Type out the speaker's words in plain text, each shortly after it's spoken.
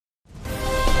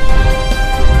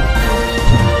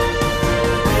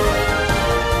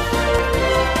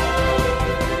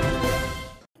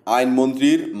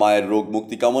আইনমন্ত্রীর মায়ের রোগ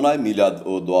মুক্তি কামনায় মিলাদ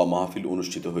ও দোয়া মাহফিল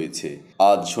অনুষ্ঠিত হয়েছে।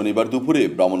 আজ শনিবার দুপুরে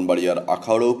ব্রাহ্মণবাড়িয়ার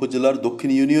আখাউড়া উপজেলার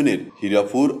দক্ষিণ ইউনিয়নের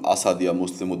হিরাপুর আসাদিয়া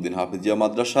মুসলিম উদ্দিন হাফিজিয়া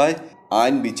মাদ্রাসায়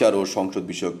আইন বিচার ও সংসদ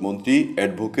বিষয়ক মন্ত্রী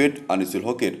অ্যাডভোকেট আনিসুল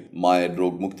হকের মায়ের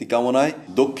রোগ মুক্তি কামনায়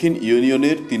দক্ষিণ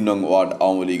ইউনিয়নের ৩ নং ওয়ার্ড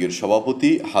আওয়ামী লীগের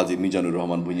সভাপতি হাজী মিজানুর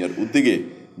রহমান ভূঁইয়ার উদ্যোগে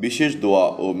বিশেষ দোয়া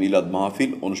ও মিলাদ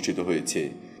মাহফিল অনুষ্ঠিত হয়েছে।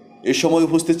 এ সময়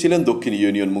উপস্থিত ছিলেন দক্ষিণ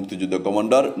ইউনিয়ন মুক্তিযুদ্ধ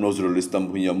কমান্ডার নজরুল ইসলাম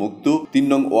ভূঁইয়া মুক্তু, ৩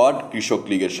 নং ওয়ার্ড কৃষক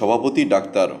লীগের সভাপতি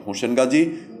ডাক্তার হোসেন গাজী,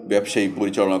 ব্যবসায়ী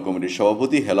পরিচালনা কমিটির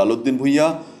সভাপতি হেলাল উদ্দিন ভূঁইয়া,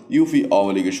 ইউপি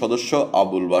আওয়ামী লীগের সদস্য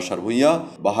আবুল বাশার ভূঁইয়া,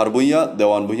 বাহার ভূঁইয়া,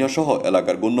 দেওয়ান ভূঁইয়া সহ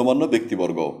এলাকার গণ্যমান্য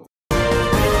ব্যক্তিবর্গ।